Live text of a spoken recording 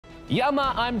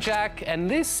Yama, I'm Jack, and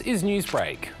this is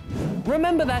Newsbreak.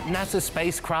 Remember that NASA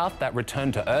spacecraft that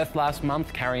returned to Earth last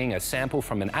month carrying a sample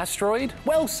from an asteroid?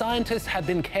 Well, scientists have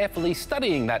been carefully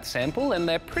studying that sample and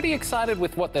they're pretty excited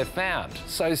with what they've found.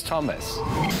 So's Thomas.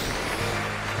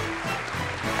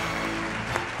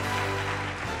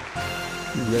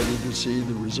 You ready to see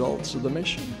the results of the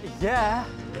mission? Yeah.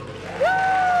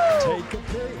 Take a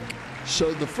pic.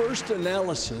 So the first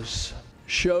analysis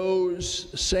shows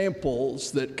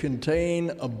samples that contain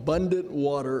abundant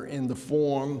water in the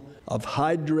form of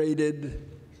hydrated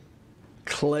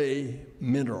clay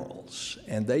minerals,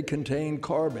 and they contain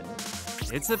carbon.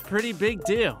 It's a pretty big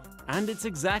deal, and it's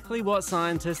exactly what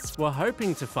scientists were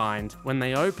hoping to find when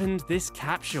they opened this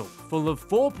capsule full of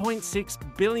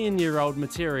 4.6 billion-year-old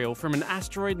material from an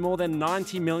asteroid more than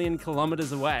 90 million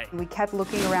kilometers away. We kept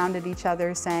looking around at each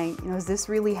other saying, is this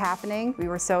really happening? We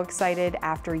were so excited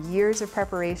after years of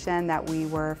preparation that we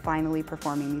were finally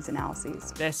performing these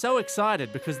analyses. They're so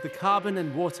excited because the carbon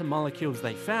and water molecules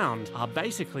they found are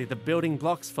basically the building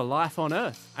blocks for life on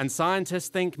Earth. And scientists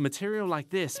think material like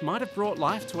this might have brought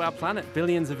life to our planet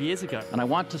billions of years ago. And I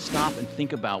want to stop and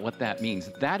think about what that means.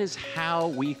 That is how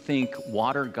we think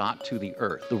water got to the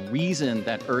Earth, the reason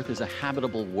that Earth is a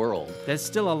habitable world. There's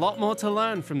still a lot more to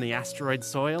learn from the asteroid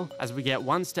soil as we get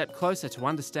one step closer to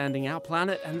understanding our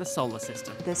planet and the solar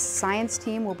system. This science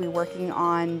team will be working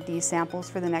on these samples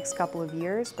for the next couple of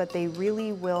years, but they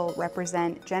really will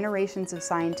represent generations of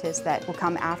scientists that will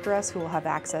come after us who will have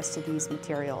access to these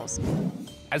materials.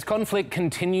 As conflict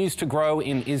continues to grow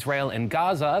in Israel and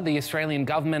Gaza, the Australian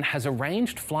government has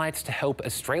arranged flights to help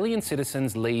Australian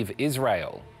citizens leave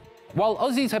Israel. While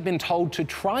Aussies have been told to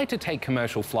try to take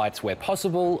commercial flights where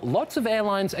possible, lots of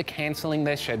airlines are cancelling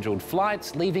their scheduled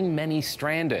flights, leaving many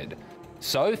stranded.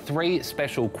 So 3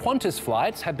 special Qantas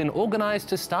flights have been organised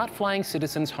to start flying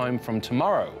citizens home from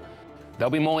tomorrow.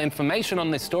 There'll be more information on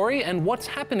this story and what's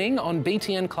happening on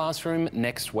BTN Classroom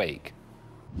next week.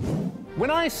 When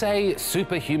I say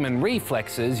superhuman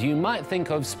reflexes, you might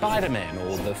think of Spider-Man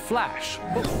or The Flash.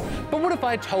 But what if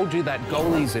I told you that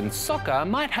goalies in soccer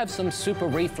might have some super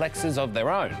reflexes of their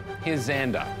own? Here's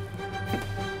Xander.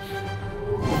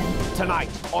 Tonight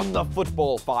on the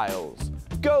Football Files,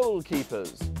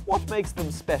 goalkeepers. What makes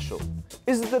them special?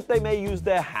 Is it that they may use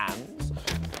their hands?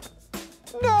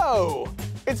 No!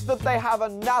 It's that they have a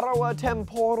narrower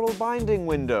temporal binding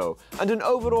window and an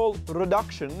overall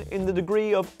reduction in the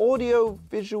degree of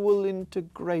audio-visual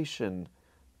integration.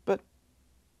 But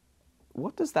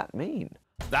what does that mean?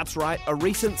 That's right, a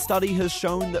recent study has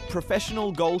shown that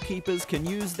professional goalkeepers can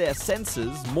use their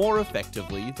senses more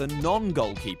effectively than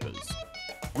non-goalkeepers.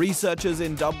 Researchers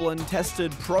in Dublin tested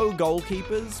pro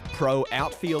goalkeepers, pro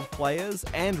outfield players,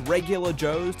 and regular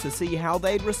Joes to see how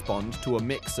they'd respond to a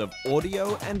mix of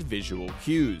audio and visual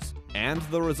cues. And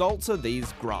the results are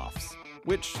these graphs,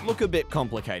 which look a bit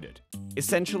complicated.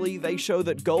 Essentially, they show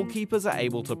that goalkeepers are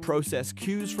able to process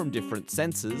cues from different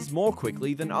senses more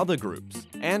quickly than other groups,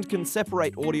 and can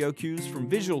separate audio cues from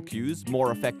visual cues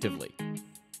more effectively.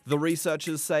 The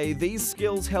researchers say these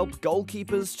skills help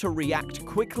goalkeepers to react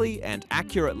quickly and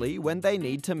accurately when they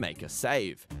need to make a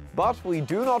save. But we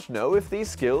do not know if these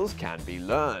skills can be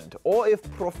learned, or if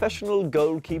professional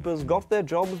goalkeepers got their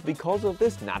jobs because of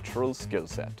this natural skill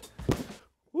set.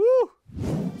 Woo!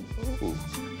 Ooh.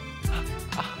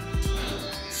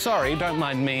 Sorry, don't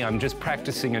mind me, I'm just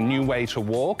practicing a new way to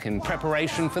walk in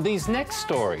preparation for these next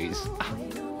stories.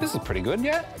 This is pretty good,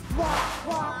 yeah?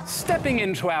 Stepping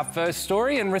into our first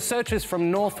story, and researchers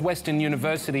from Northwestern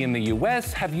University in the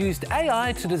US have used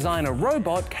AI to design a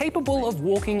robot capable of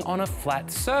walking on a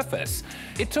flat surface.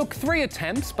 It took 3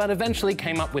 attempts, but eventually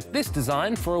came up with this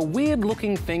design for a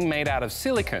weird-looking thing made out of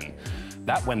silicon.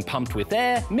 That, when pumped with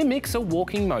air, mimics a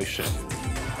walking motion.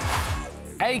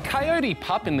 A coyote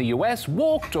pup in the US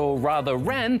walked, or rather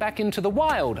ran, back into the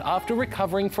wild after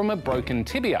recovering from a broken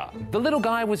tibia. The little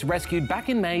guy was rescued back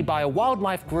in May by a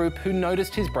wildlife group who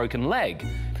noticed his broken leg.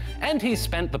 And he's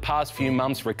spent the past few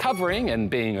months recovering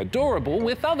and being adorable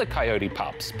with other coyote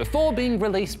pups before being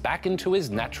released back into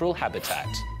his natural habitat.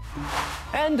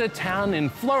 And a town in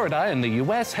Florida in the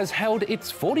US has held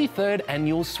its 43rd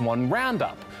annual Swan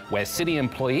Roundup, where city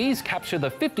employees capture the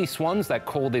 50 swans that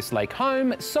call this lake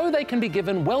home so they can be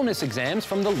given wellness exams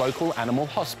from the local animal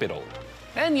hospital.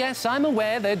 And yes, I'm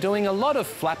aware they're doing a lot of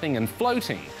flapping and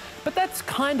floating, but that's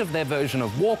kind of their version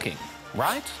of walking,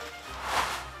 right?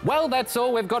 Well, that's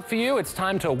all we've got for you. It's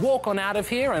time to walk on out of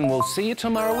here, and we'll see you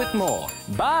tomorrow with more.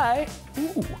 Bye!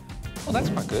 Ooh, oh, that's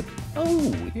quite good.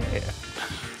 Oh, yeah.